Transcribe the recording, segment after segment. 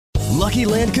Lucky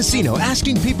Land Casino,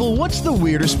 asking people, what's the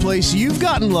weirdest place you've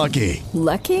gotten lucky?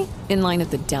 Lucky? In line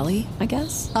at the deli, I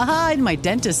guess? Aha, in my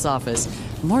dentist's office.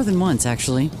 More than once,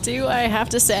 actually. Do I have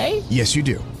to say? Yes, you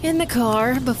do. In the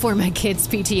car before my kids'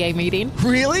 PTA meeting.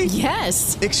 Really?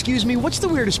 Yes. Excuse me, what's the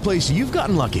weirdest place you've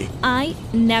gotten lucky? I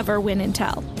never win and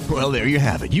tell. Well, there you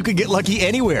have it. You can get lucky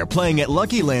anywhere, playing at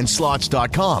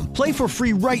LuckyLandSlots.com. Play for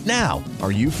free right now.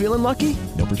 Are you feeling lucky?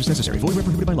 No purchase necessary. Void where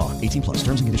prohibited by law. 18 plus.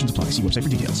 Terms and conditions apply. See website for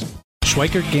details.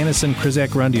 Schweikert, Gannison, Krizak,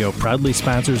 Rundio proudly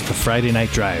sponsors the Friday Night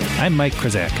Drive. I'm Mike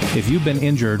Krizak. If you've been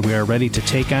injured, we are ready to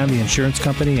take on the insurance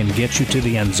company and get you to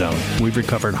the end zone. We've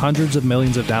recovered hundreds of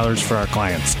millions of dollars for our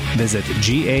clients. Visit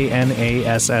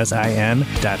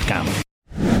GANASSIN.com.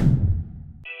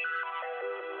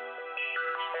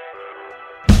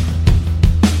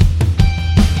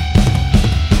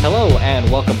 Hello and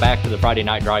welcome back to the Friday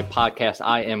Night Drive podcast.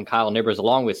 I am Kyle Neighbors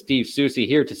along with Steve Susi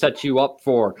here to set you up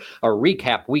for a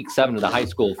recap week 7 of the high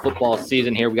school football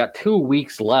season here. We got 2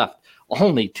 weeks left,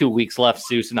 only 2 weeks left,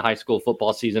 Susi, in the high school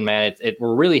football season, man.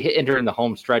 We're really entering the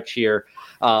home stretch here.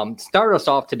 Start us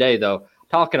off today, though,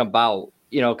 talking about,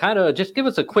 kind of just give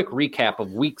us a quick recap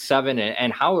of week 7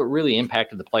 and how it really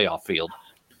impacted the playoff field.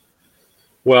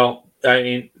 Well, I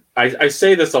mean, I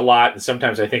say this a lot, and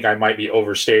sometimes I think I might be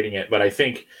overstating it, but I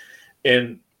think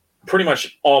in pretty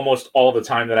much almost all the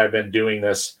time that I've been doing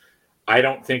this, I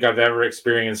don't think I've ever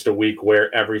experienced a week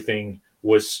where everything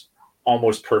was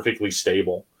almost perfectly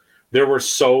stable. There were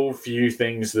so few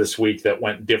things this week that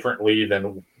went differently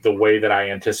than the way that I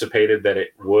anticipated that it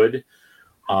would.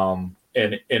 And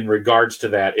in regards to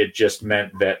that, it just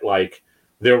meant that, like,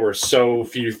 there were so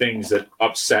few things that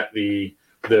upset the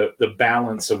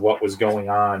balance of what was going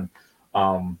on.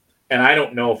 And I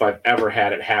don't know if I've ever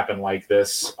had it happen like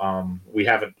this. We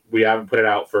haven't put it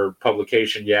out for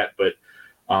publication yet, but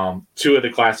 2 of the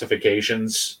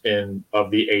classifications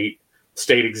of the 8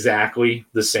 stayed exactly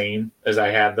the same as I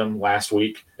had them last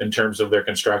week in terms of their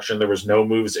construction. There was no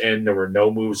moves in, there were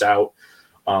no moves out.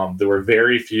 There were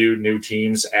very few new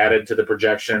teams added to the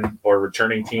projection or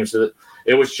returning teams.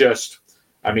 It was just,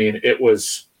 I mean,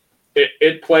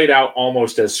 it played out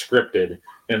almost as scripted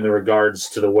in the regards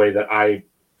to the way that I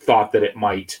thought that it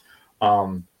might.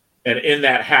 And in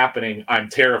that happening, I'm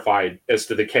terrified as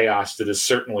to the chaos that is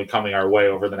certainly coming our way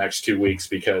over the next 2 weeks,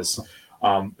 because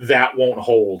that won't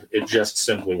hold. It just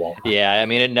simply won't. Yeah, I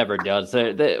mean, it never does.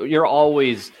 You're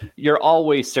always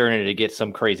certain to get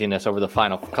some craziness over the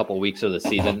final couple weeks of the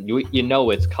season. You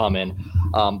know it's coming.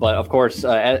 But of course,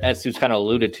 as Sue's kind of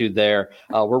alluded to there,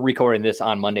 we're recording this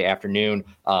on Monday afternoon.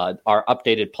 Our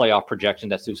updated playoff projection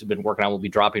that Sue's been working on will be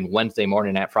dropping Wednesday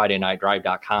morning at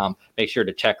FridayNightDrive.com. Make sure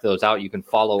to check those out. You can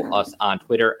follow us on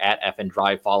Twitter at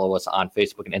FNDrive. Follow us on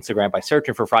Facebook and Instagram by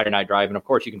searching for Friday Night Drive. And of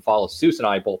course, you can follow Sue's and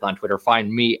I both on Twitter.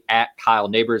 Find me at Kyle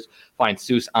Neighbors. Find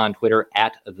Seuss on Twitter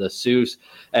at the Seuss.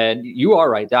 And you are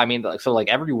right. I mean, so like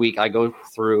every week I go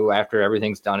through after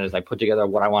everything's done is I put together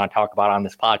what I want to talk about on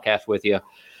this podcast with you.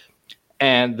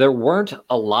 And there weren't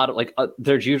a lot of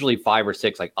there's usually 5 or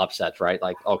 6 like upsets, right?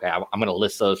 Like, okay, I'm going to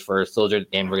list those first. Those are the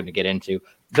games we're going to get into.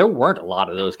 There weren't a lot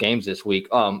of those games this week.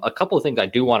 A couple of things I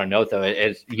do want to note, though,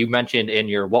 as you mentioned in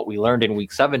your What We Learned in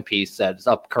Week 7 piece that's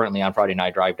up currently on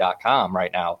FridayNightDrive.com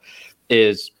right now,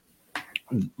 is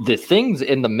the things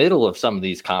in the middle of some of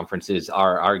these conferences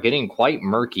are getting quite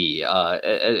murky.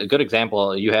 A good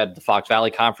example, you had the Fox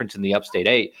Valley Conference and the Upstate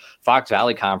 8. Fox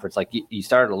Valley Conference, like you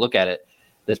started to look at it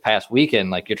this past weekend,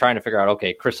 like you're trying to figure out,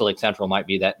 okay, Crystal Lake Central might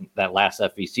be that last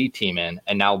FVC team in,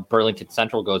 and now Burlington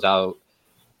Central goes out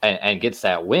and gets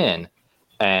that win,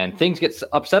 and things get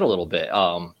upset a little bit.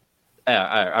 I'm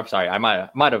sorry, I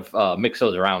might have mixed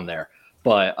those around there.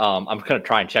 But I'm going to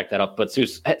try and check that up. But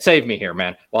Seuss, save me here,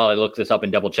 man, while I look this up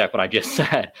and double check what I just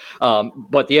said.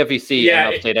 But the FVC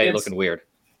and Upstate 8 looking weird.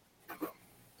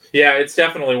 Yeah, it's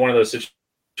definitely one of those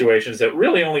situations that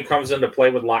really only comes into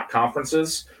play with lock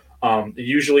conferences.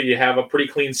 Usually you have a pretty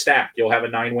clean stack. You'll have a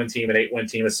 9-win team, an 8-win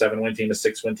team, a 7-win team, a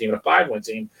 6-win team, and a 5-win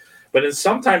team. But then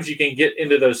sometimes you can get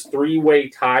into those 3-way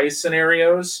tie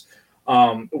scenarios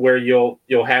where you'll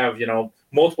have,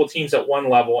 multiple teams at one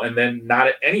level and then not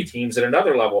at any teams at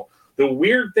another level. The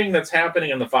weird thing that's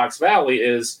happening in the Fox Valley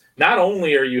is not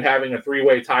only are you having a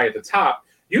 3-way tie at the top,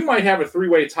 you might have a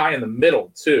 3-way tie in the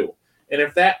middle too. And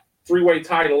if that 3-way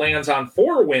tie lands on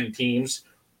 4-win teams,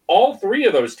 all 3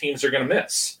 of those teams are going to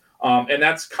miss. And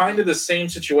that's kind of the same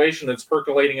situation that's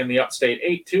percolating in the Upstate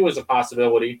 8 too, as a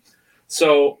possibility.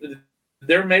 So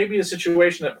there may be a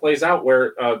situation that plays out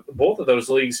where both of those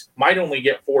leagues might only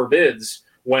get 4 bids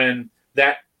when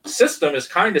that system is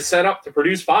kind of set up to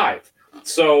produce 5.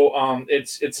 So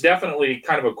it's definitely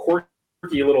kind of a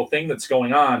quirky little thing that's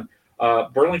going on.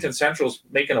 Burlington Central's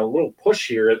making a little push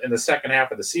here in the second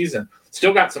half of the season.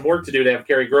 Still got some work to do to have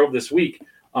Cary Grove this week,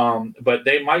 but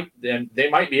they might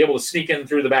be able to sneak in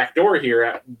through the back door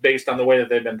here based on the way that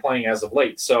they've been playing as of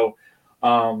late. So,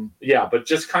 but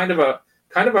just kind of a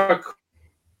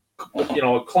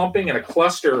clumping and a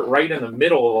cluster right in the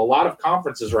middle of a lot of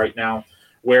conferences right now,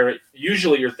 where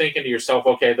usually you're thinking to yourself,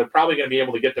 okay, they're probably going to be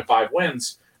able to get to 5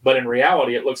 wins, but in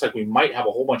reality, it looks like we might have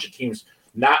a whole bunch of teams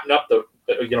knotting up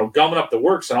gumming up the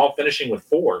works and all finishing with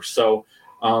 4. So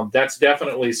that's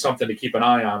definitely something to keep an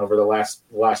eye on over the last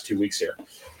 2 weeks here.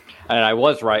 And I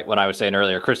was right when I was saying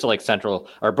earlier, Crystal Lake Central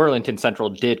or Burlington Central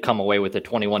did come away with a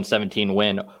 21-17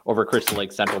 win over Crystal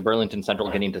Lake Central. Burlington Central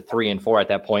getting to 3-4 at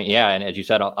that point. Yeah, and as you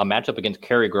said, a matchup against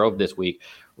Cary Grove this week.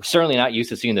 We're certainly not used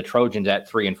to seeing the Trojans at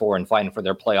 3-4 and fighting for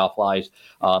their playoff lives.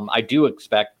 I do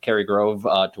expect Cary Grove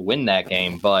to win that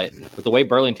game, but with the way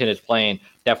Burlington is playing,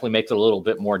 definitely makes it a little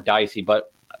bit more dicey.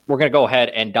 But we're going to go ahead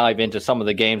and dive into some of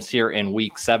the games here in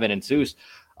Week 7. And Seuss,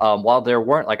 while there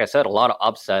weren't, like I said, a lot of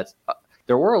upsets,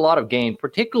 there were a lot of games,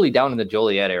 particularly down in the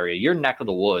Joliet area, your neck of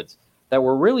the woods, that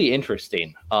were really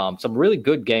interesting. Some really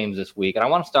good games this week. And I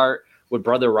want to start with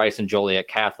Brother Rice and Joliet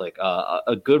Catholic,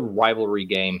 a good rivalry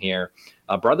game here.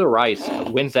 Brother Rice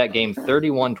wins that game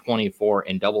 31-24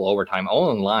 in double overtime.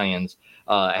 Olin Lyons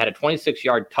had a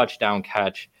 26-yard touchdown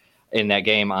catch in that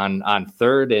game on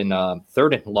third and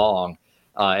long.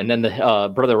 And then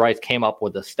the Brother Rice came up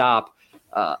with a stop.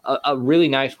 A really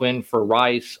nice win for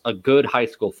Rice, a good high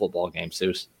school football game,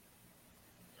 Seuss.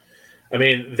 I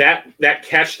mean, that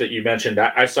catch that you mentioned,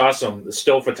 I saw some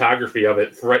still photography of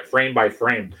it frame by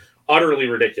frame. Utterly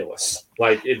ridiculous.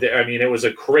 It was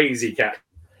a crazy catch.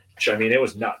 I mean, it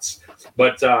was nuts.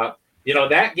 But,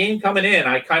 that game coming in,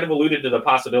 I kind of alluded to the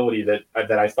possibility that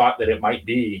I thought that it might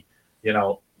be,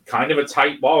 kind of a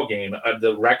tight ball game.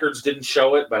 The records didn't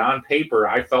show it, but on paper,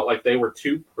 I felt like they were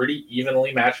 2 pretty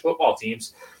evenly matched football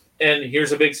teams. And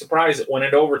here's a big surprise: it went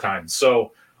into overtime.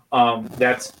 So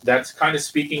that's kind of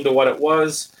speaking to what it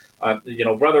was.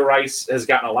 Brother Rice has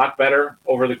gotten a lot better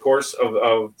over the course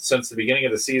of since the beginning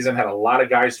of the season. Had a lot of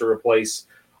guys to replace.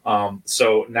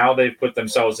 So now they've put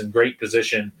themselves in great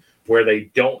position where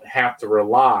they don't have to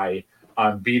rely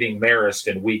on beating Marist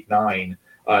in Week 9.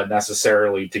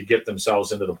 Necessarily to get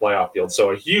themselves into the playoff field. So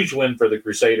a huge win for the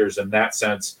Crusaders in that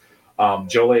sense.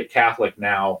 Joliet Catholic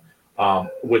now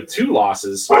with 2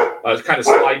 losses, kind of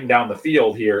sliding down the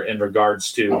field here in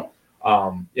regards to,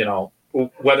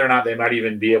 whether or not they might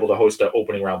even be able to host an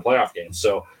opening round playoff game.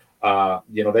 So,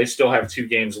 they still have 2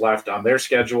 games left on their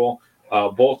schedule.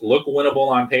 Both look winnable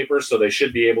on paper, so they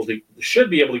should be able to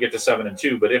get to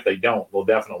 7-2. But if they don't, they'll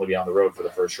definitely be on the road for the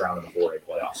first round of the 4A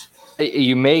playoffs.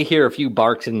 You may hear a few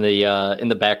barks in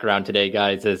the background today,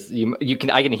 guys. As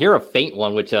I can hear a faint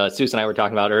one, which Seuss and I were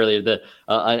talking about earlier.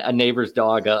 A neighbor's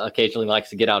dog occasionally likes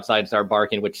to get outside and start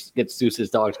barking, which gets Seuss's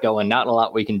dogs going. Not a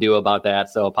lot we can do about that,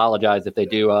 so apologize if they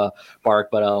do bark.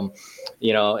 But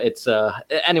it's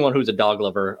anyone who's a dog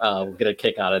lover will get a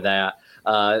kick out of that.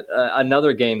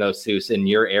 Another game, though, Seuss, in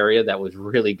your area that was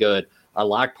really good.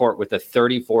 Lockport with a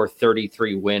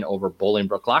 34-33 win over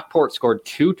Bolingbrook. Lockport scored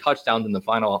 2 touchdowns in the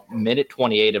final minute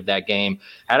 28 of that game,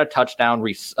 had a touchdown,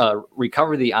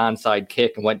 recovered the onside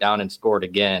kick, and went down and scored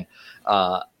again.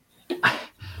 You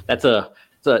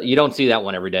don't see that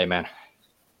one every day, man.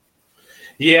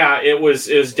 Yeah, it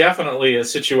was definitely a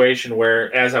situation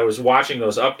where, as I was watching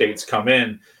those updates come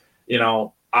in,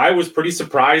 I was pretty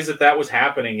surprised that was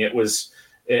happening. It was.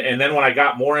 And then when I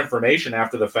got more information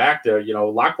after the fact,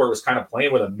 Lockport was kind of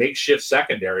playing with a makeshift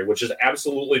secondary, which is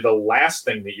absolutely the last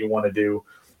thing that you want to do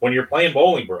when you're playing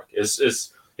Bolingbrook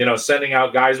is sending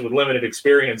out guys with limited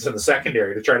experience in the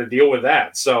secondary to try to deal with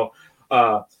that. So,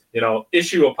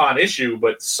 issue upon issue,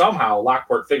 but somehow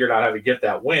Lockport figured out how to get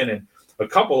that win. And a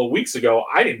couple of weeks ago,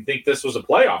 I didn't think this was a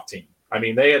playoff team. I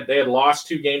mean, they had lost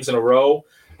 2 games in a row,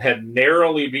 had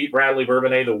narrowly beat Bradley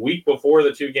Bourbonnais the week before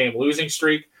the 2-game losing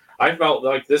streak. I felt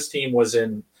like this team was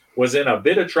in a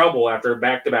bit of trouble after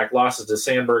back-to-back losses to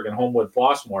Sandburg and Homewood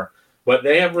Flossmoor, but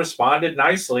they have responded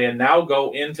nicely and now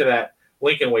go into that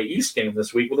Lincoln Way East game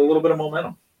this week with a little bit of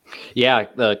momentum. Yeah,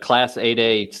 the Class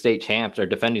 8A state champs or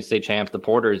defending state champs, the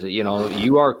Porters. That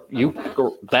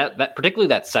particularly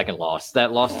that second loss,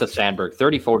 that loss to Sandburg,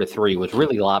 34-3, was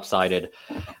really lopsided,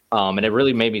 and it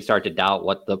really made me start to doubt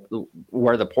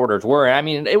where the Porters were. I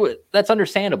mean, that's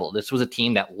understandable. This was a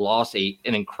team that lost an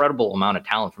incredible amount of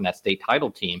talent from that state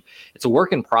title team. It's a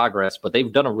work in progress, but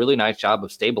they've done a really nice job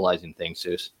of stabilizing things,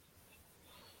 Seuss.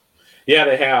 Yeah,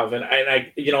 they have, and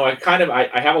I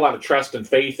have a lot of trust and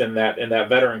faith in that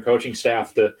veteran coaching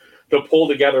staff to pull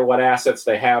together what assets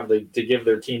they have to give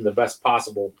their team the best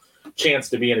possible chance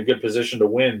to be in a good position to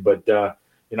win. But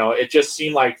it just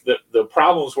seemed like the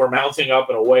problems were mounting up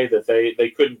in a way that they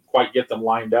couldn't quite get them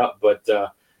lined up. But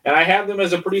and I had them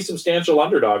as a pretty substantial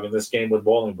underdog in this game with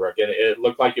Bolingbrook, and it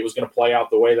looked like it was going to play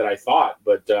out the way that I thought.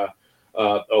 But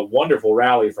a wonderful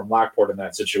rally from Lockport in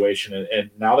that situation, and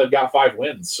now they've got 5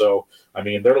 wins. So I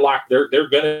mean, they're locked. They're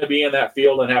going to be in that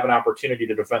field and have an opportunity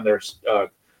to defend their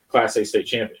Class A state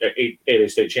 8A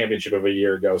state championship of a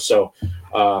year ago. So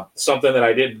something that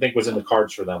I didn't think was in the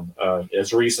cards for them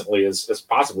as recently as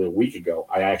possibly a week ago.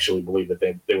 I actually believe that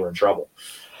they were in trouble.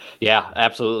 Yeah,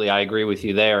 absolutely. I agree with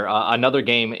you there. Another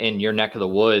game in your neck of the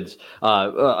woods,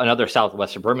 another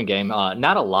Southwest Suburban game.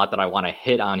 Not a lot that I want to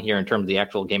hit on here in terms of the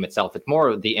actual game itself. It's more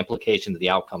of the implications of the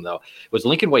outcome, though. It was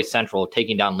Lincoln Way Central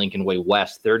taking down Lincoln Way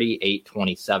West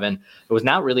 38-27. It was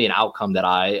not really an outcome that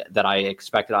I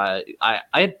expected. I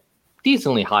had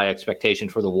decently high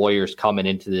expectations for the Warriors coming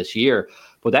into this year,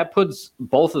 but that puts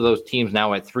both of those teams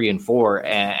now at 3-4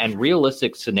 and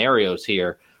realistic scenarios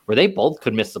here where they both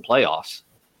could miss the playoffs.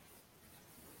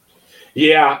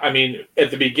 Yeah, I mean,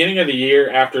 at the beginning of the year,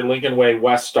 after Lincoln Way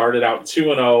West started out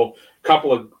 2-0,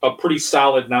 couple of pretty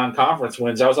solid non-conference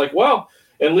wins, I was like, well,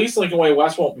 at least Lincoln Way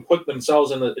West won't put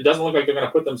themselves in it doesn't look like they're going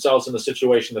to put themselves in the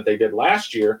situation that they did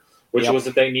last year, which was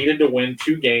that they needed to win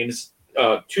 2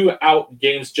 out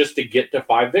games just to get to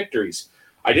 5 victories.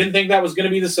 I didn't think that was going to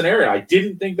be the scenario. I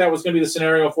didn't think that was going to be the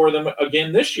scenario for them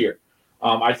again this year.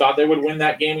 I thought they would win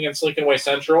that game against Lincoln Way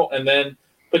Central and then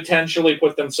potentially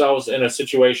put themselves in a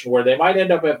situation where they might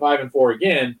end up at 5-4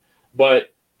 again,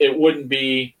 but it wouldn't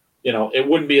be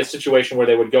a situation where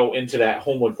they would go into that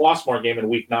Homewood Flossmoor game in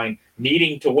week 9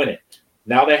 needing to win it.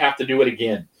 Now they have to do it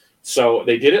again. So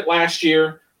they did it last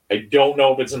year. I don't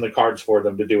know if it's in the cards for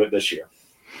them to do it this year.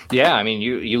 Yeah, I mean,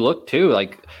 you look too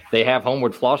like they have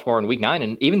Homeward Flossmoor in week 9,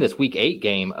 and even this week 8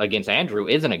 game against Andrew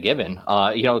isn't a given.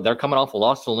 They're coming off a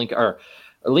loss to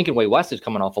Lincoln Way West is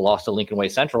coming off a loss to Lincoln Way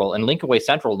Central, and Lincoln Way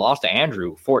Central lost to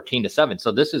Andrew 14-7.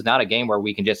 So this is not a game where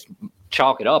we can just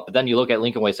chalk it up. But then you look at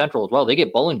Lincoln Way Central as well. They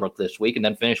get Bolingbrook this week and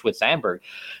then finish with Sandburg.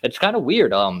 It's kind of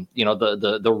weird.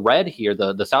 The red here,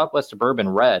 the Southwest Suburban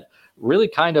Red, really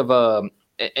kind of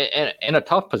in a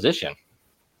tough position.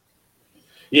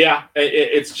 Yeah,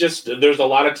 it's just there's a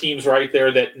lot of teams right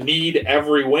there that need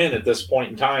every win at this point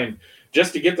in time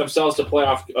just to get themselves to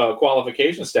playoff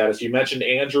qualification status. You mentioned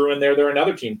Andrew in there. They're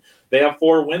another team. They have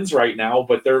 4 wins right now,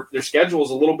 but their schedule is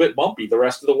a little bit bumpy the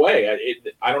rest of the way.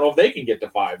 I don't know if they can get to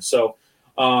 5. So,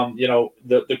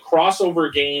 the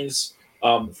crossover games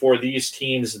for these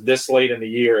teams this late in the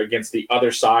year against the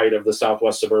other side of the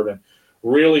Southwest Suburban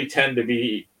really tend to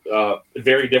be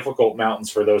very difficult mountains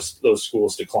for those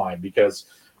schools to climb because,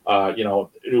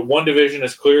 one division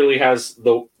clearly has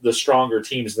the stronger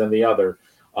teams than the other.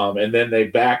 And then they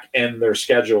back end their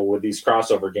schedule with these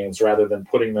crossover games rather than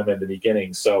putting them in the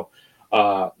beginning. So,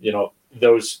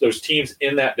 those teams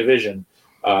in that division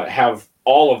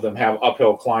all of them have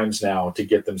uphill climbs now to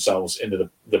get themselves into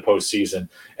the postseason.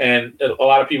 And a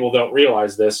lot of people don't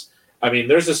realize this. I mean,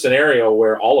 there's a scenario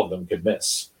where all of them could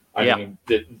miss. I mean,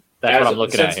 that's what I'm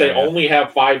looking at. Since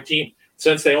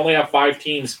they only have 5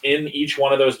 teams in each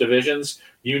one of those divisions,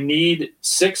 you need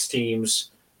 6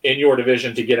 teams in your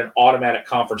division to get an automatic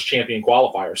conference champion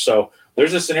qualifier. So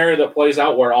there's a scenario that plays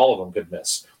out where all of them could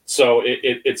miss. So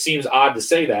it seems odd to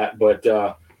say that, but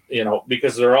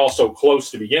because they're all so close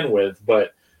to begin with,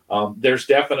 but there's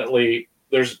definitely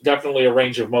a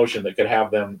range of motion that could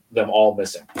have them all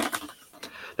missing.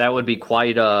 That would be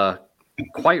quite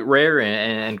rare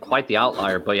and quite the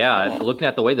outlier. But yeah, looking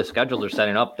at the way the schedules are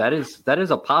setting up, that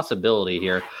is a possibility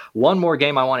here. One more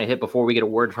game I want to hit before we get a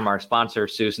word from our sponsor,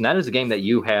 Seuss, and that is a game that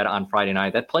you had on Friday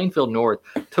night. That Plainfield North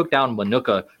took down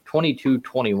Minooka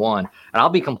 22-21. And I'll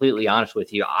be completely honest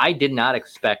with you, I did not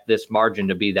expect this margin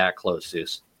to be that close,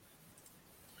 Seuss.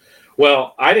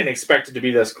 Well, I didn't expect it to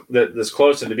be this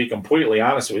close, and to be completely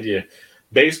honest with you,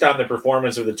 based on the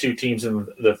performance of the two teams in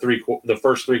the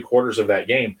first 3 quarters of that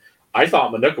game, I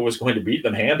thought Minooka was going to beat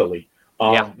them handily.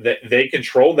 They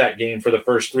controlled that game for the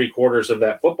first 3 quarters of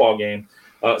that football game.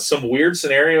 Some weird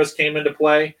scenarios came into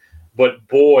play, but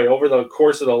boy, over the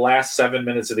course of the last 7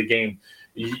 minutes of the game,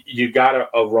 you got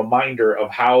a reminder of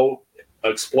how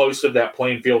explosive that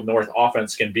Plainfield North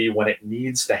offense can be when it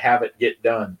needs to have it get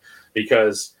done.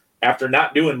 Because after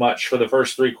not doing much for the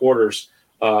first 3 quarters,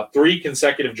 3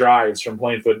 consecutive drives from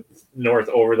Plainfield North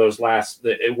over those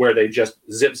where they just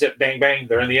zip, bang, bang,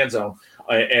 they're in the end zone.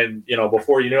 And,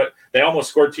 before you knew it, they almost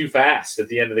scored too fast at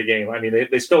the end of the game. I mean,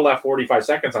 they still left 45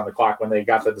 seconds on the clock when they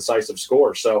got the decisive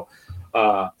score. So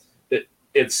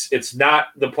it's not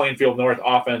the Plainfield North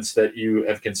offense that you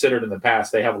have considered in the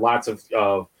past. They have lots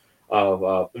of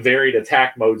varied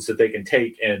attack modes that they can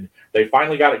take, and they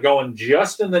finally got it going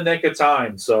just in the nick of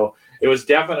time. So it was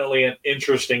definitely an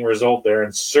interesting result there,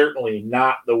 and certainly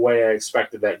not the way I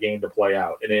expected that game to play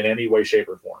out in any way, shape,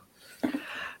 or form.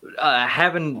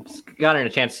 Haven't gotten a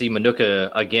chance to see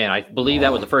Manuka again. I believe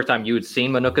that was the first time you had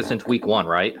seen Manuka since week 1,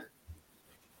 right?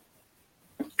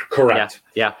 Correct.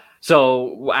 Yeah.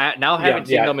 So now having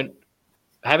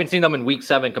seen them in week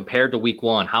 7 compared to week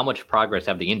 1, how much progress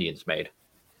have the Indians made?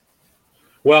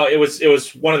 Well, it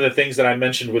was one of the things that I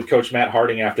mentioned with Coach Matt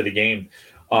Harding after the game.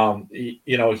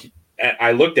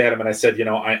 I looked at him and I said,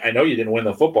 I know you didn't win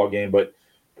the football game, but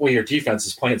boy, your defense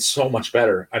is playing so much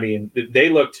better. I mean, they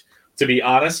looked, to be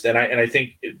honest, and I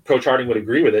think Coach Harding would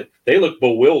agree with it, they looked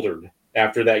bewildered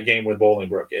after that game with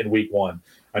Bolingbrook in week 1.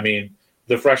 I mean,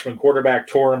 the freshman quarterback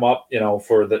tore him up,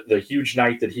 for the huge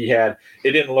night that he had.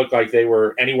 It didn't look like they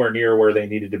were anywhere near where they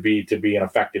needed to be an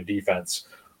effective defense.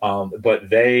 But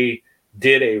they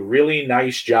did a really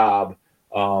nice job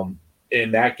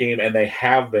in that game, and they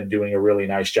have been doing a really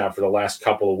nice job for the last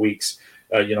couple of weeks.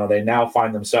 They now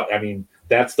find themselves, I mean,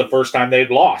 that's the first time they'd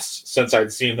lost since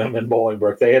I'd seen them in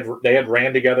Bolingbrook. They had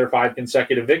ran together 5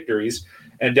 consecutive victories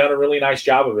and done a really nice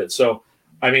job of it. So,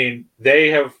 I mean, they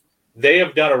have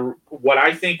done what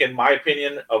I think, in my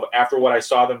opinion, of after what I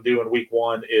saw them do in week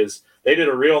 1, is they did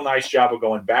a real nice job of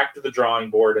going back to the drawing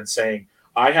board and saying,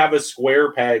 I have a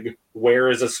square peg, where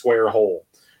is a square hole?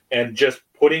 And just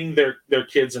putting their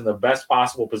kids in the best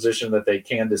possible position that they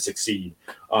can to succeed.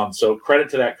 So credit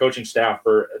to that coaching staff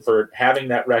for having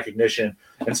that recognition,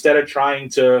 instead of trying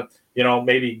to,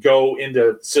 maybe go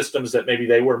into systems that maybe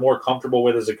they were more comfortable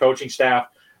with as a coaching staff.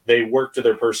 They work to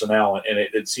their personnel, and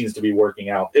it seems to be working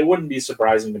out. It wouldn't be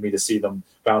surprising to me to see them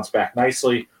bounce back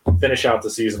nicely, finish out the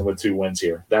season with 2 wins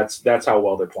here. That's how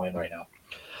well they're playing right now.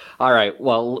 All right.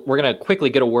 Well, we're going to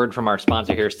quickly get a word from our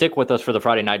sponsor here. Stick with us for the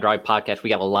Friday Night Drive podcast. We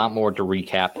got a lot more to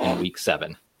recap in week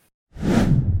 7.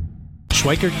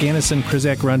 Schweikert, Gannison,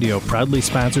 Krizak, Rundio proudly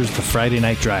sponsors the Friday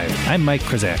Night Drive. I'm Mike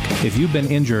Krizak. If you've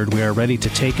been injured, we are ready to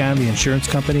take on the insurance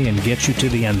company and get you to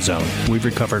the end zone. We've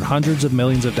recovered hundreds of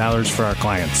millions of dollars for our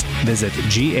clients. Visit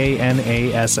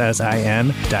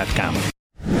GANASSIN.com.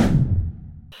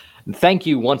 Thank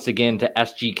you once again to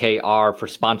SGKR for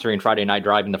sponsoring Friday Night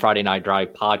Drive and the Friday Night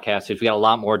Drive podcast. We got a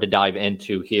lot more to dive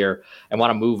into here, and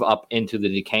want to move up into the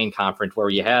Duquesne Conference, where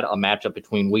you had a matchup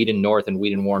between Wheaton North and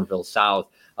Wheaton Warrenville South.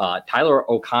 Tyler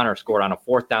O'Connor scored on a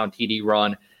 4th down TD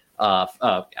run out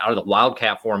of the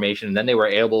Wildcat formation, and then they were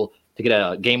able to get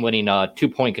a game-winning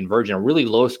 2-point conversion, a really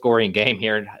low-scoring game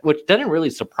here, which doesn't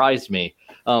really surprise me.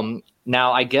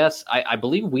 Now, I guess I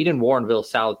believe Wheaton Warrenville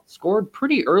South scored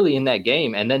pretty early in that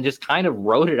game and then just kind of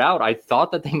rode it out. I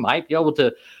thought that they might be able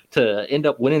to end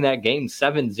up winning that game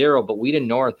 7-0, but Wheaton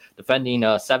North, defending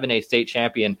 7A state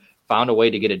champion, found a way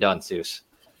to get it done, Seuss.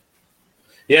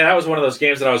 Yeah, that was one of those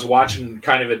games that I was watching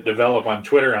kind of it develop on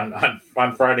Twitter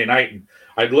on Friday night. And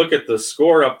I'd look at the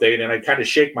score update and I'd kind of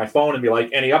shake my phone and be like,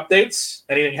 any updates?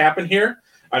 Anything happen here?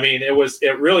 I mean, it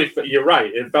really, you're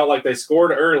right. It felt like they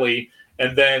scored early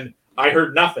and then I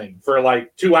heard nothing for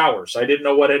like 2 hours. I didn't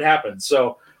know what had happened.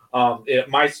 So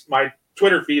my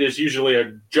Twitter feed is usually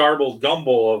a jarbled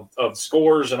gumble of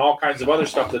scores and all kinds of other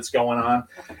stuff that's going on.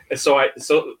 And so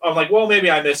I'm like, well,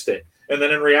 maybe I missed it. And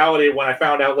then in reality, when I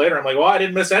found out later, I'm like, well, I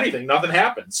didn't miss anything. Nothing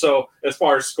happened. So as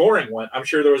far as scoring went, I'm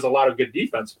sure there was a lot of good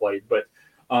defense played. But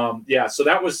so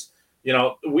that was,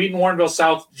 Wheaton Warrenville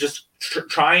South just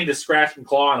trying to scratch and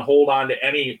claw and hold on to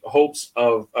any hopes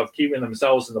of keeping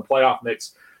themselves in the playoff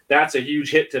mix. That's a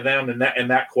huge hit to them in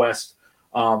that quest.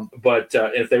 But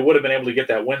if they would have been able to get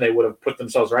that win, they would have put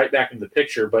themselves right back in the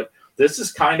picture. But this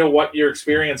is kind of what you're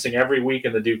experiencing every week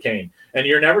in the Duquesne. And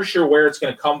you're never sure where it's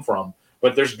going to come from.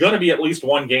 But there's going to be at least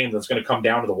one game that's going to come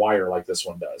down to the wire like this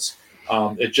one does.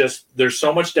 There's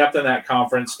so much depth in that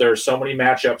conference. There are so many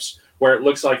matchups where it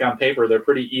looks like on paper they're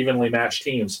pretty evenly matched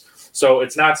teams. So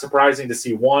it's not surprising to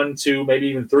see 1, 2, maybe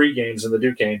even 3 games in the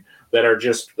Duquesne that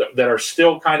are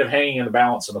still kind of hanging in the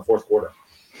balance in the fourth quarter.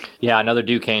 Yeah, another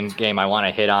Duquesne game I want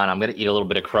to hit on. I'm going to eat a little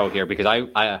bit of crow here because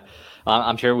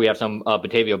I'm sure we have some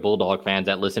Batavia Bulldog fans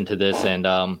that listen to this, and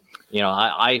I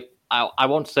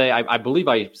won't say I believe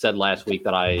I said last week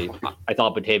that I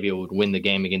thought Batavia would win the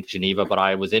game against Geneva, but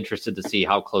I was interested to see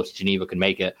how close Geneva could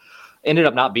make it. Ended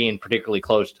up not being particularly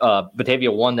close.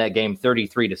 Batavia won that game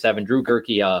 33-7. Drew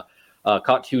Gerke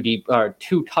caught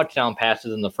 2 touchdown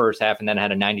passes in the first half, and then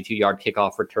had a 92-yard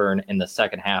kickoff return in the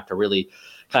second half to really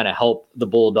kind of help the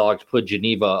Bulldogs put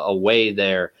Geneva away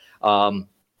there.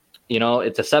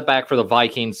 It's a setback for the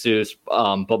Vikings, Seuss,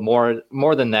 but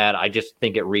more than that, I just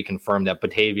think it reconfirmed that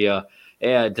Batavia,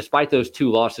 despite those 2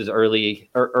 losses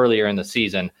earlier in the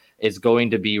season, is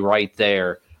going to be right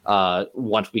there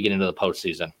once we get into the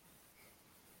postseason.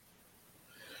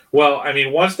 Well, I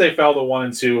mean, once they fell to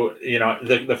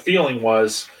 1-2, the feeling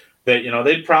was that,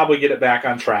 they'd probably get it back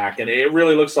on track. And it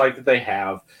really looks like that they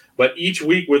have. But each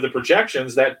week with the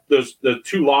projections, that the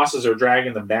 2 losses are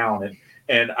dragging them down.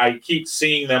 And I keep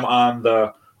seeing them on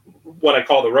what I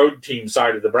call the road team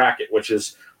side of the bracket, which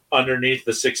is underneath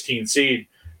the 16 seed.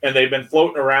 And they've been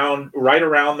floating around right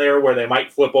around there where they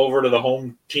might flip over to the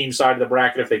home team side of the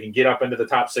bracket if they can get up into the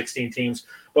top 16 teams.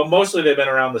 But mostly they've been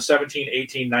around the 17,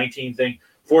 18, 19 thing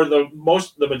for the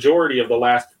majority of the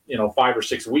last 5 or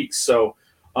 6 weeks. So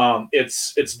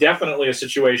it's definitely a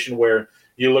situation where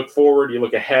you look forward, you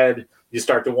look ahead, you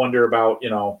start to wonder about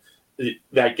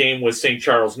that game with St.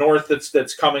 Charles North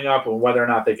that's coming up, and whether or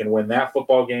not they can win that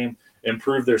football game,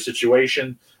 improve their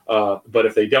situation. But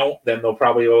if they don't, then they'll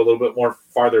probably go a little bit more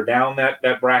farther down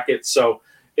that bracket. So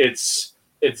it's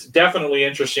definitely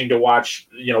interesting to watch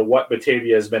what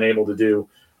Batavia has been able to do.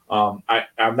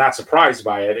 I'm not surprised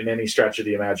by it in any stretch of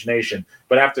the imagination.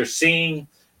 But after seeing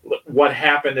what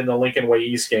happened in the Lincoln Way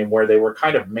East game, where they were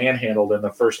kind of manhandled in the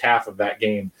first half of that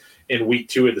game in week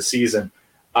 2 of the season,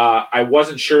 I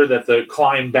wasn't sure that the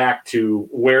climb back to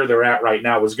where they're at right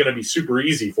now was going to be super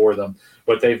easy for them,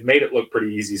 but they've made it look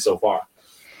pretty easy so far.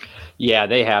 Yeah,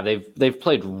 they have. They've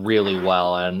played really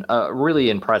well and really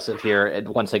impressive here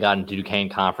once they got into Duquesne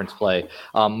Conference play.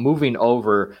 Moving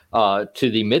over to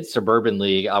the Mid-Suburban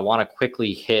League, I want to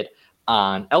quickly hit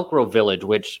on Elk Grove Village,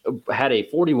 which had a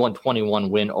 41-21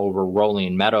 win over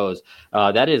Rolling Meadows.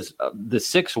 That is the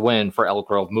 6th win for Elk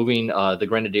Grove, moving the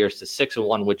Grenadiers to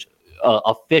 6-1, which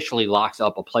officially locks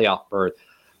up a playoff berth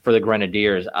for the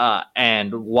Grenadiers.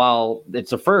 And while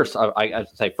it's the first, I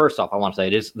say first off, I want to say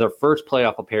it is their first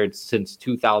playoff appearance since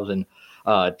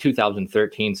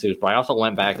 2013, Suze. But I also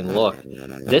went back and looked.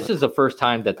 This is the first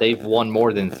time that they've won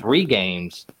more than 3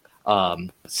 games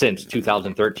since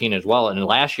 2013 as well. And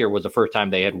last year was the first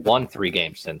time they had won 3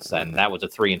 games since then. That was a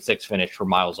 3-6 finish for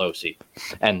Miles Osei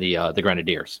and the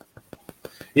Grenadiers.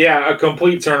 Yeah, a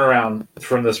complete turnaround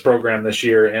from this program this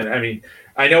year. And I mean,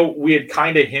 I know we had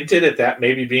kind of hinted at that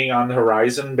maybe being on the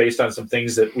horizon based on some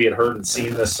things that we had heard and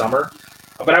seen this summer,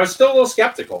 but I was still a little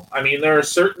skeptical. I mean, there are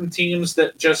certain teams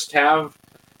that just have,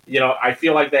 I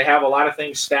feel like they have a lot of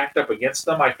things stacked up against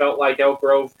them. I felt like Elk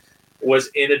Grove was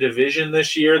in a division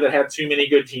this year that had too many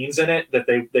good teams in it, that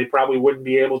they probably wouldn't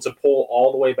be able to pull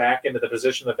all the way back into the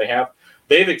position that they have.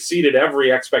 They've exceeded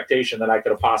every expectation that I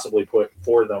could have possibly put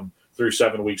for them through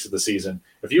 7 weeks of the season.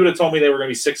 If you would have told me they were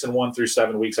going to be 6-1 through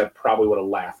 7 weeks, I probably would have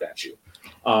laughed at you.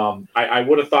 I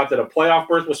would have thought that a playoff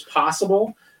berth was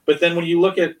possible, but then when you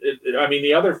look at it, I mean,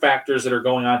 the other factors that are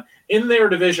going on in their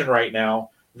division right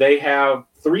now, they have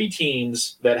 3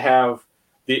 teams that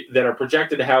are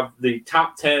projected to have the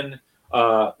top 10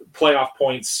 playoff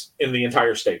points in the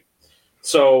entire state.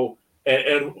 So,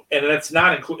 and that's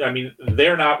not including. I mean,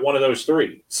 they're not one of those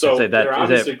 3. So they're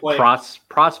obviously playing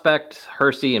Prospect,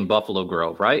 Hersey, and Buffalo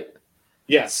Grove, right?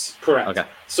 Yes, correct. Okay.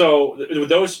 So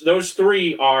those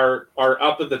 3 are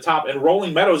up at the top, and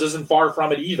Rolling Meadows isn't far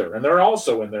from it either, and they're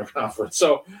also in their conference.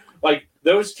 So, like,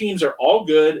 those teams are all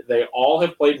good. They all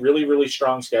have played really, really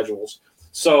strong schedules.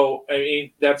 So, I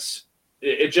mean,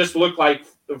 it just looked like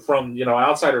from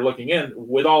outsider looking in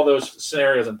with all those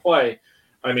scenarios in play.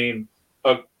 I mean,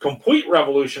 a complete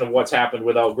revolution of what's happened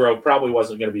with Elk Grove probably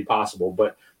wasn't going to be possible,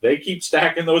 but they keep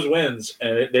stacking those wins,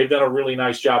 and they've done a really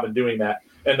nice job in doing that.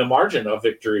 And the margin of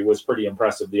victory was pretty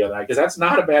impressive the other night, because that's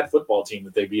not a bad football team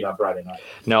that they beat on Friday night.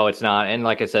 No, it's not. And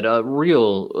like I said,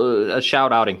 a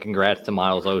shout out and congrats to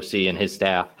Miles Osei and his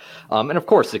staff, and of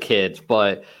course the kids.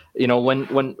 But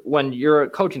when you're a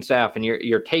coaching staff and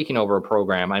you're taking over a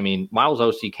program, I mean, Miles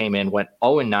Osei came in, went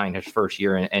 0-9 his first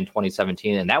year in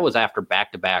 2017, and that was after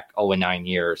back-to-back 0-9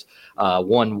 years.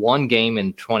 Won 1 game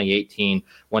in 2018,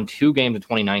 won 2 games in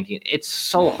 2019. It's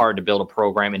so hard to build a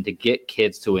program and to get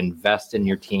kids to invest in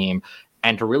your team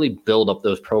and to really build up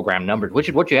those program numbers, which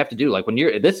is what you have to do. Like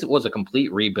this was a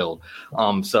complete rebuild.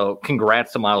 So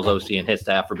congrats to Miles Osei and his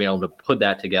staff for being able to put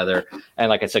that together. And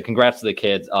like I said, congrats to the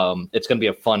kids. It's going to be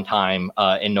a fun time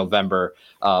in November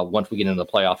once we get into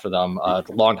the playoffs for them.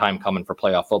 It's a long time coming for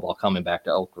playoff football coming back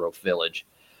to Elk Grove Village.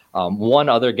 One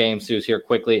other game, Suze, here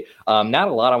quickly. Not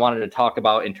a lot I wanted to talk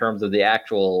about in terms of the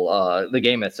actual the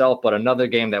game itself, but another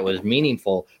game that was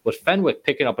meaningful was Fenwick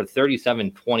picking up a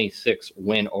 37-26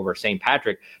 win over St.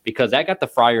 Patrick, because that got the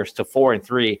Friars to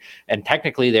 4-3, and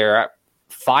technically they're at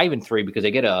 5-3 because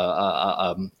they get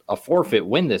a forfeit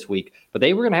win this week. But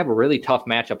they were going to have a really tough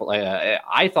matchup.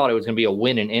 I thought it was going to be a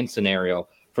win and in scenario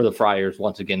for the Friars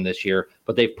once again this year,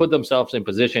 but they've put themselves in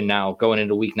position now going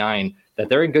into week 9 that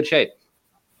they're in good shape.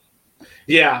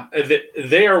 Yeah,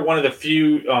 they are one of the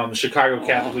few Chicago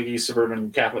Catholic League East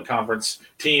Suburban Catholic Conference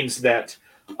teams that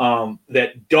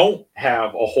don't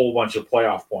have a whole bunch of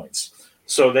playoff points.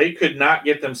 So they could not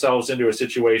get themselves into a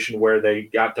situation where they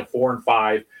got to 4 and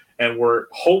 5 and were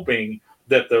hoping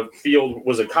that the field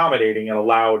was accommodating and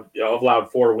allowed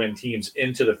 4-win teams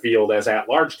into the field as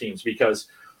at-large teams, because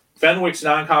Fenwick's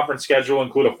non-conference schedule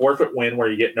include a forfeit win where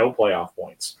you get no playoff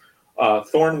points.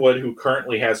 Thornwood, who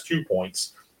currently has 2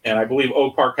 points, and I believe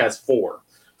Oak Park has 4.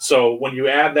 So when you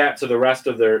add that to the rest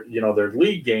of their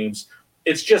league games,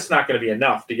 it's just not going to be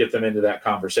enough to get them into that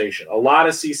conversation. A lot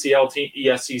of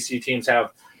ESCC teams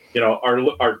have,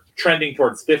 are trending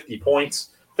towards 50 points.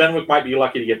 Fenwick might be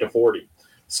lucky to get to 40.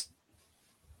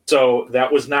 So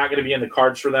that was not going to be in the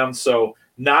cards for them. So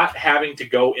not having to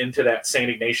go into that St.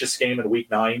 Ignatius game in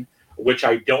week 9, which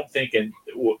I don't think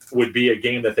would be a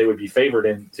game that they would be favored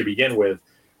in to begin with,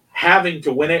 having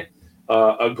to win it,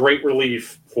 a great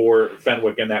relief for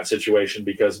Fenwick in that situation,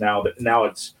 because now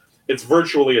it's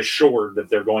virtually assured that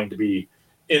they're going to be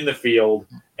in the field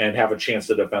and have a chance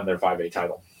to defend their 5A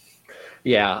title.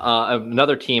 Yeah,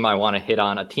 another team I want to hit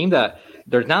on, a team that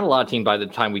there's not a lot of teams by the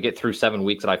time we get through 7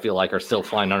 weeks that I feel like are still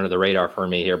flying under the radar for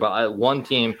me here. But one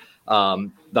team that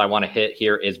I want to hit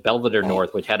here is Belvedere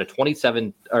North, which had a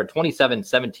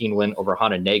 27-17 win over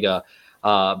Hononegah.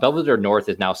 Belvedere North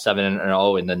is now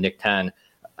 7-0 in the Nick 10.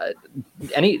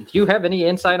 Do you have any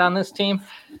insight on this team?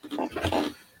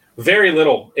 Very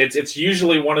little. It's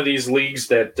usually one of these leagues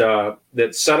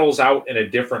that settles out in a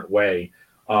different way.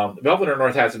 Belvedere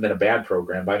North hasn't been a bad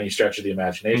program by any stretch of the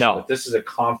imagination, but this is a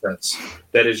conference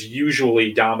that is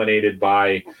usually dominated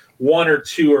by 1 or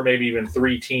 2 or maybe even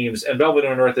 3 teams, and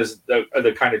Belvedere North is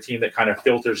the kind of team that kind of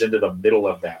filters into the middle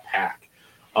of that pack.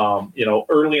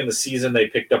 Early in the season, they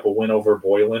picked up a win over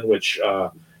Boylan, which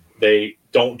they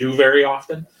don't do very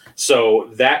often. So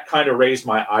that kind of raised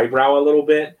my eyebrow a little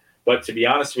bit. But to be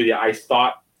honest with you, I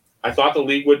thought the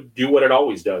league would do what it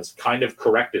always does, kind of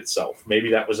correct itself.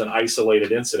 Maybe that was an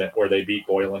isolated incident where they beat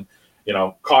Boylan,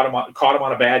 caught them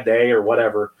on a bad day or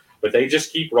whatever, but they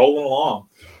just keep rolling along.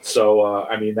 So,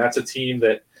 that's a team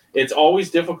that it's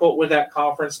always difficult with that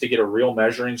conference to get a real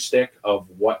measuring stick of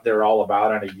what they're all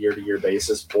about on a year-to-year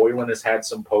basis. Boylan has had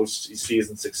some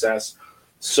postseason success.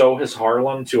 So has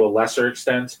Harlem to a lesser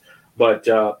extent. But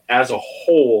as a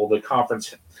whole, the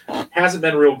conference hasn't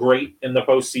been real great in the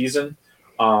postseason.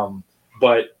 And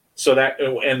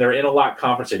they're in a lot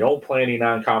conference. They don't play any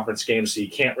non-conference games, so you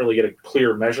can't really get a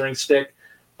clear measuring stick.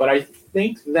 But I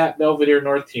think that Belvedere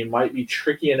North team might be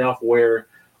tricky enough where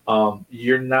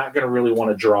you're not going to really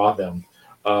want to draw them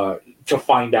to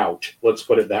find out. Let's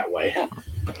put it that way.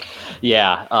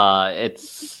 Yeah,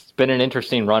 it's been an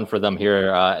interesting run for them here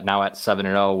now at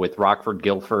 7-0 with Rockford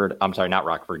Guilford. I'm sorry, not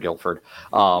Rockford Guilford.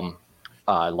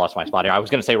 I lost my spot here. I was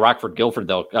going to say Rockford Guilford,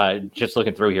 though. Just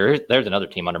looking through here, there's another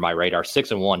team under my radar.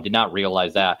 6-1. Did not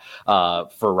realize that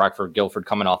for Rockford Guilford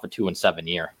coming off a 2-7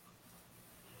 year.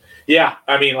 Yeah,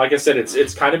 like I said,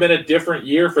 it's kind of been a different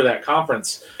year for that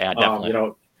conference. Yeah,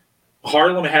 definitely.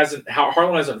 Harlem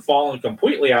hasn't fallen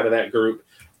completely out of that group,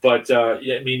 but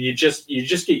you just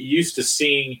get used to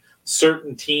seeing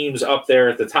certain teams up there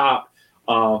at the top,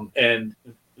 and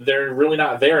they're really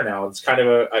not there now. It's kind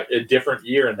of a different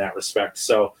year in that respect.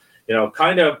 So,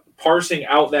 kind of parsing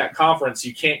out that conference,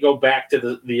 you can't go back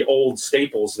to the old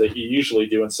staples that you usually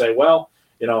do and say, well,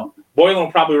 Boylan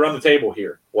will probably run the table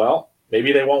here. Well,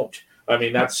 maybe they won't.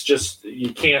 That's just,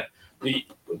 you can't.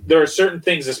 There are certain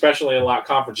things, especially in a lot of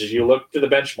conferences, you look to the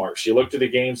benchmarks, you look to the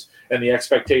games and the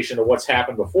expectation of what's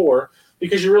happened before,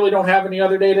 because you really don't have any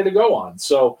other data to go on.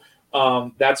 So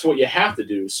that's what you have to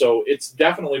do. So it's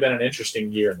definitely been an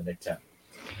interesting year in the Nick 10.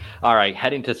 All right,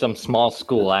 heading to some small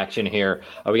school action here.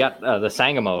 We got the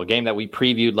Sangamo, a game that we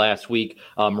previewed last week.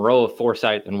 Moreau of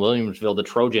Forsyth and Williamsville, the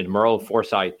Trojans. Moreau of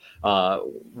Forsyth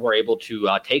were able to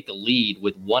take the lead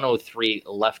with 1:03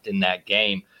 left in that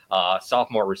game.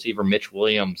 Sophomore receiver Mitch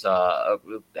Williams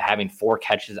having 4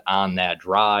 catches on that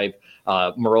drive.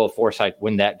 Moreau of Forsyth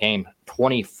win that game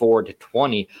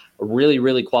 24-20. A really,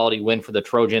 really quality win for the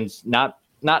Trojans. Not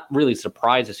really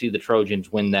surprised to see the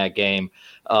Trojans win that game.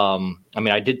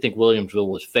 I did think Williamsville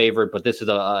was favored, but this is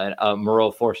a Moreau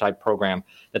of Forsyth program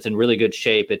that's in really good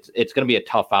shape. It's going to be a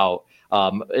tough out.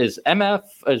 Is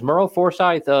Moreau of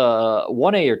Forsyth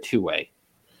 1A or 2A?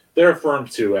 They're a firm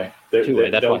 2A.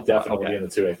 They'll definitely be in the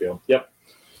 2A field. Yep.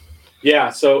 Yeah,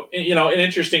 so, an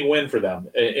interesting win for them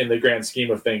in the grand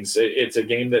scheme of things. It's a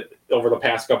game that over the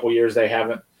past couple of years they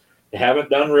haven't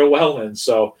done real well in.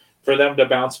 So for them to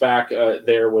bounce back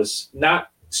there was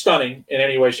not stunning in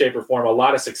any way, shape, or form. A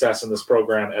lot of success in this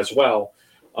program as well.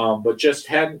 but just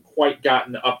hadn't quite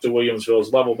gotten up to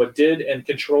Williamsville's level, but did and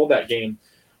controlled that game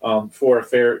for a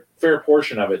fair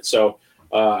portion of it. So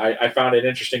I found it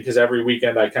interesting because every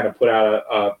weekend I kind of put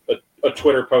out a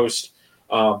Twitter post,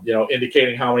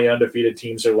 indicating how many undefeated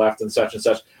teams are left and such and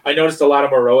such. I noticed a lot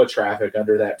of Maroa traffic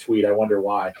under that tweet. I wonder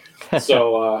why.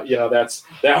 So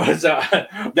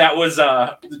that was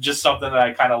just something that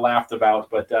I kind of laughed about.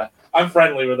 But I'm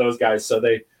friendly with those guys, so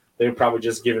they were probably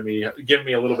just giving me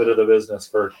a little bit of the business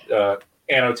for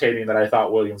annotating that I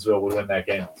thought Williamsville would win that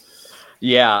game.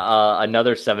 Yeah,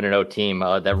 another 7-0 team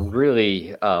that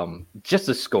really just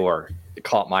the score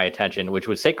caught my attention, which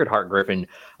was Sacred Heart Griffin in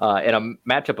a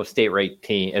matchup of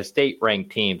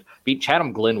state-ranked teams, beat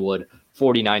Chatham Glenwood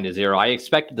 49-0. I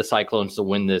expected the Cyclones to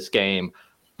win this game,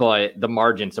 but the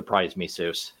margin surprised me,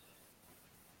 Seuss.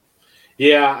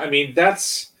 Yeah, I mean,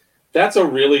 that's a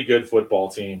really good football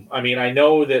team. I mean, I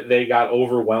know that they got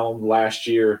overwhelmed last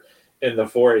year in the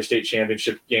 4A state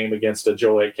championship game against a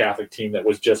Joliet Catholic team that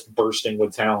was just bursting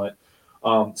with talent.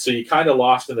 So you kind of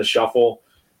lost in the shuffle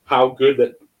how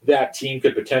good that team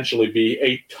could potentially be.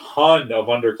 A ton of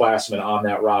underclassmen on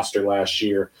that roster last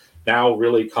year, now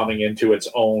really coming into its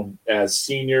own as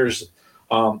seniors.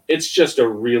 It's just a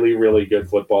really, really good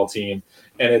football team.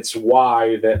 And it's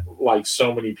why that, like,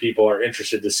 so many people are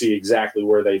interested to see exactly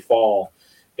where they fall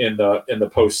in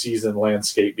the postseason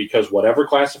landscape, because whatever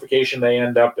classification they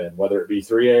end up in, whether it be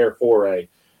 3A or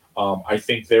 4A, I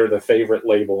think they're the favorite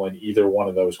label in either one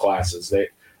of those classes.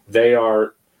 They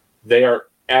are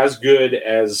as good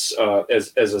as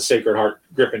a Sacred Heart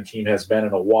Griffin team has been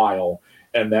in a while,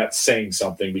 and that's saying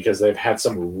something because they've had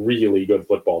some really good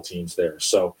football teams there.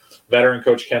 So veteran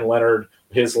coach Ken Leonard,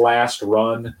 his last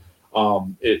run,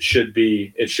 it should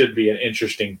be an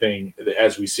interesting thing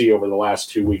as we see over the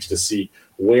last 2 weeks to see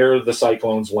where the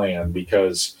Cyclones land,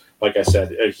 because, like I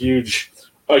said, a huge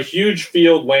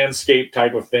field landscape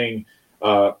type of thing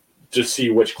to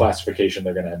see which classification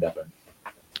they're going to end up in.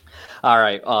 All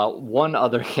right, one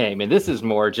other game, and this is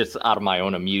more just out of my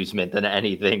own amusement than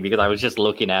anything, because I was just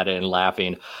looking at it and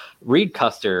laughing. Reed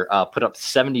Custer put up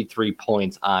 73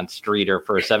 points on Streeter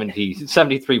for a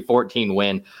 73-14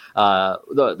 win.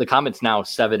 The Comets now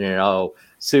 7-0.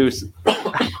 Seuss,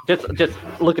 just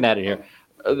looking at it here,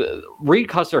 Reed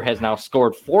Custer has now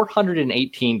scored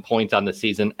 418 points on the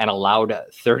season and allowed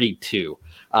 32.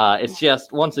 It's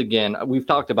just, once again, we've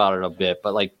talked about it a bit,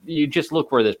 but like, you just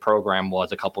look where this program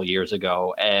was a couple years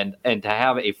ago, and to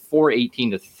have a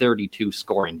 418-32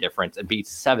 scoring difference and be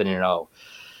 7-0,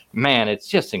 man, it's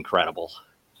just incredible.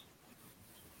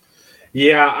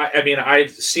 Yeah, I mean,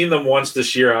 I've seen them once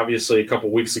this year, obviously a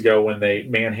couple weeks ago when they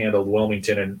manhandled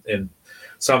Wilmington and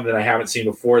something I haven't seen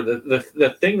before.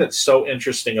 The thing that's so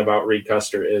interesting about Reed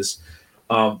Custer is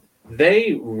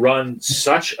they run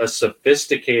such a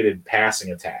sophisticated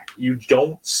passing attack. You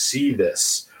don't see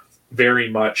this very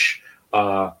much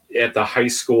at the high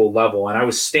school level. And I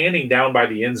was standing down by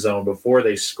the end zone before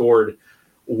they scored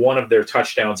one of their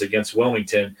touchdowns against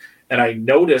Wilmington, and I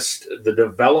noticed the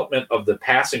development of the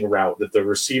passing route that the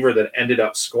receiver that ended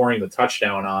up scoring the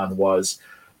touchdown on was.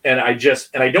 And I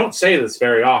don't say this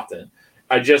very often,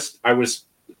 I was,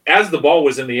 as the ball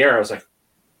was in the air, I was like,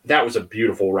 that was a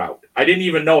beautiful route. I didn't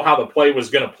even know how the play was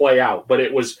going to play out, but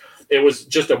it was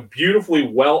just a beautifully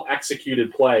well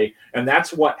executed play. And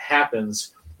that's what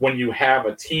happens when you have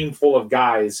a team full of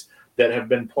guys that have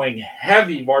been playing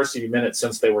heavy varsity minutes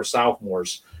since they were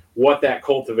sophomores, what that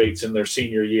cultivates in their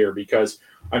senior year. Because,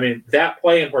 I mean, that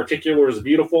play in particular was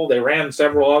beautiful. They ran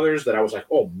several others that I was like,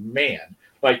 oh man,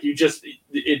 like it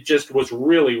just was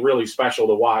really, really special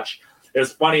to watch. It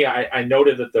was funny. I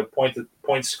noted that the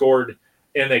points scored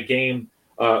in the game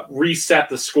reset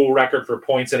the school record for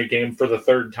points in a game for the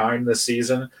third time this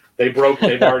season. They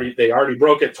already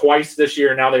broke it twice this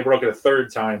year. Now they broke it a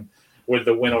third time with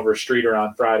the win over Streeter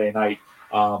on Friday night.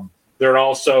 They're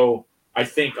also, I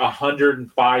think,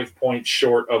 105 points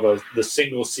short of the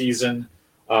single season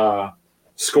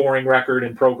scoring record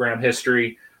in program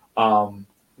history.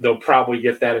 They'll probably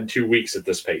get that in 2 weeks at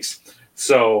this pace.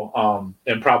 So,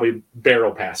 and probably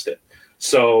barrel past it.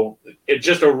 So it's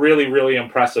just a really, really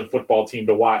impressive football team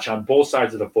to watch on both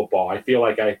sides of the football. I feel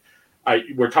like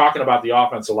we're talking about the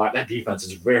offense a lot. That defense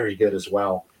is very good as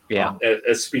well. Yeah.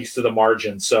 It speaks to the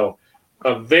margin. So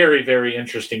a very, very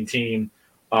interesting team,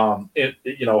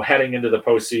 heading into the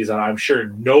postseason. I'm sure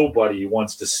nobody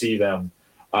wants to see them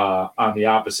on the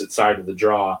opposite side of the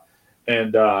draw.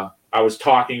 And I was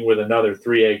talking with another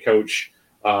 3A coach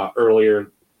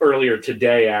earlier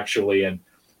today, actually, and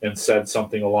said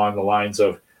something along the lines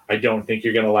of, I don't think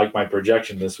you're going to like my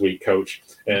projection this week, coach.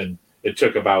 And it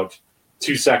took about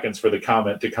 2 seconds for the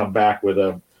comment to come back with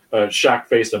a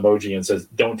shock-faced emoji and says,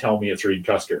 "Don't tell me it's Reed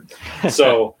Custer."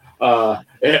 So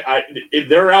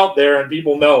they're out there and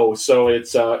people know. So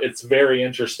it's very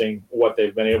interesting what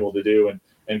they've been able to do,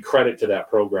 and credit to that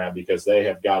program because they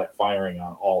have got it firing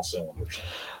on all cylinders.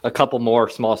 A couple more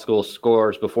small school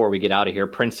scores before we get out of here.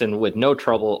 Princeton with no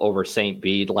trouble over St.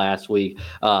 Bede last week.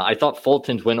 I thought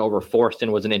Fulton's win over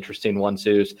Forston was an interesting one,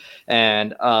 Suze.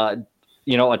 And, a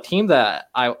team that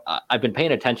I've been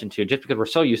paying attention to just because we're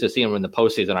so used to seeing them in the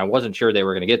postseason. I wasn't sure they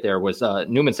were going to get there was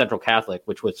Newman Central Catholic,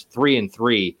 which was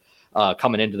 3-3.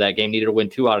 Coming into that game, needed to win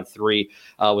 2 out of 3,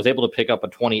 was able to pick up a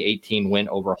 2018 win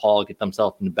over Hall, get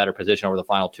themselves in a better position over the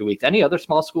final 2 weeks. Any other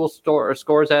small school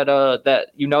scores that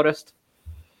you noticed?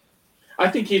 I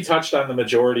think he touched on the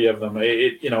majority of them.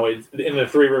 In the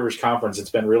Three Rivers Conference, it's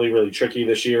been really, really tricky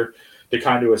this year to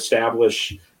kind of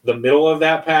establish the middle of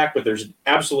that pack, but there's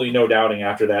absolutely no doubting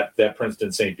after that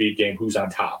Princeton-St. Bede game who's on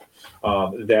top.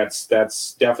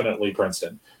 That's definitely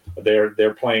Princeton.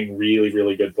 They're playing really,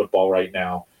 really good football right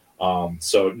now.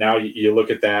 So now you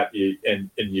look at that and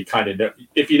you kind of know,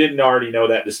 if you didn't already know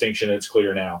that distinction, it's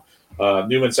clear now.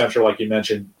 Newman Central, like you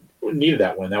mentioned, needed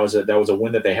that win. That was a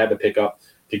win that they had to pick up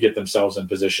to get themselves in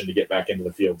position to get back into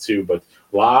the field too. But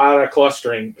a lot of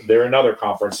clustering. They're another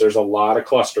conference. There's a lot of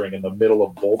clustering in the middle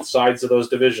of both sides of those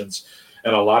divisions,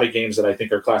 and a lot of games that I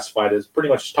think are classified as pretty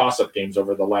much toss-up games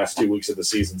over the last 2 weeks of the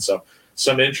season. So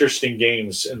some interesting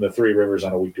games in the Three Rivers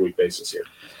on a week-to-week basis here.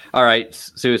 All right,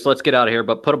 Zeus, let's get out of here,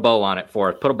 but put a bow on it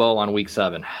for us. Put a bow on week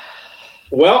 7.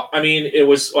 Well, I mean, it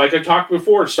was like I talked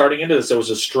before, starting into this, it was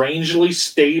a strangely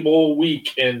stable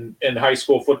week in high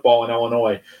school football in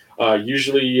Illinois.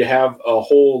 Usually you have a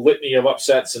whole litany of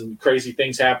upsets and crazy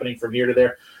things happening from here to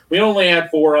there. We only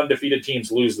had 4 undefeated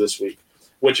teams lose this week,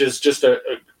 which is just a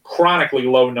chronically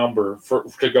low number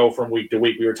to go from week to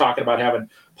week. We were talking about having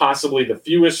possibly the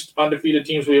fewest undefeated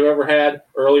teams we've ever had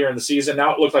earlier in the season.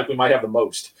 Now it looks like we might have the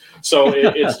most. So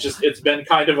it's been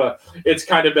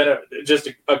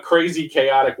a crazy,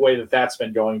 chaotic way that's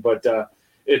been going. But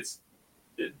it's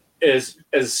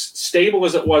as stable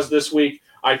as it was this week.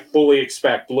 I fully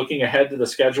expect, looking ahead to the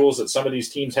schedules that some of these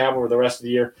teams have over the rest of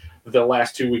the year, the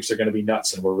last 2 weeks are going to be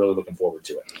nuts, and we're really looking forward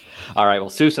to it. All right.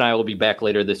 Well, Suze and I will be back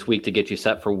later this week to get you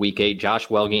set for week 8. Josh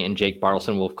Welge and Jake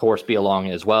Bartleson will, of course, be along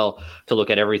as well to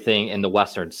look at everything in the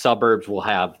western suburbs. We'll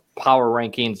have power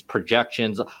rankings,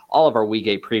 projections, all of our week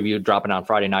 8 preview dropping on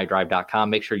FridayNightDrive.com.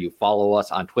 Make sure you follow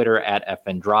us on Twitter at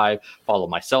FNDrive. Follow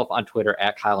myself on Twitter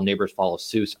at Kyle Neighbors. Follow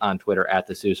Suze on Twitter at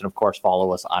The Suze. And, of course,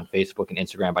 follow us on Facebook and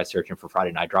Instagram by searching for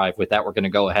Friday Night Drive. With that, we're going to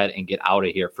go ahead and get out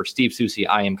of here. For Steve Susie,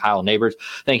 I am Kyle Neighbors.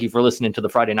 Thank you for listening to the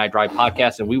Friday Night Drive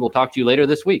podcast, and we will talk to you later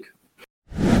this week.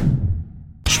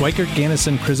 Schweikert,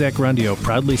 Gannison, Krizak, Rundio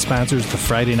proudly sponsors the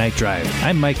Friday Night Drive.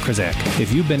 I'm Mike Krizak.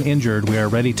 If you've been injured, we are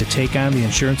ready to take on the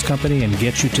insurance company and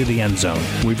get you to the end zone.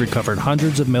 We've recovered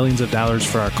hundreds of millions of dollars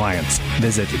for our clients.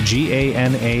 Visit GANASSIN.com.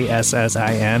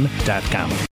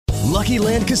 Lucky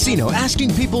Land Casino,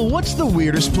 asking people, what's the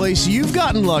weirdest place you've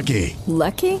gotten lucky?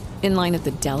 Lucky? In line at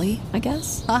the deli, I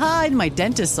guess? Aha, in my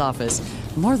dentist's office.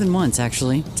 More than once,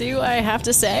 actually. Do I have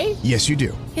to say? Yes, you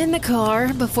do. In the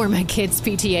car before my kids'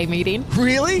 PTA meeting.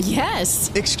 Really? Yes.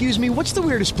 Excuse me, what's the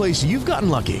weirdest place you've gotten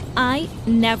lucky? I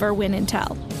never win and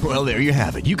tell. Well, there you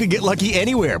have it. You can get lucky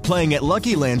anywhere, playing at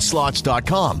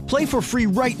LuckyLandSlots.com. Play for free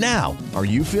right now. Are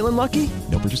you feeling lucky?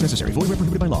 No purchase necessary. Void where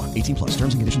prohibited by law. 18+.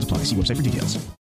 Terms and conditions apply. See website for details.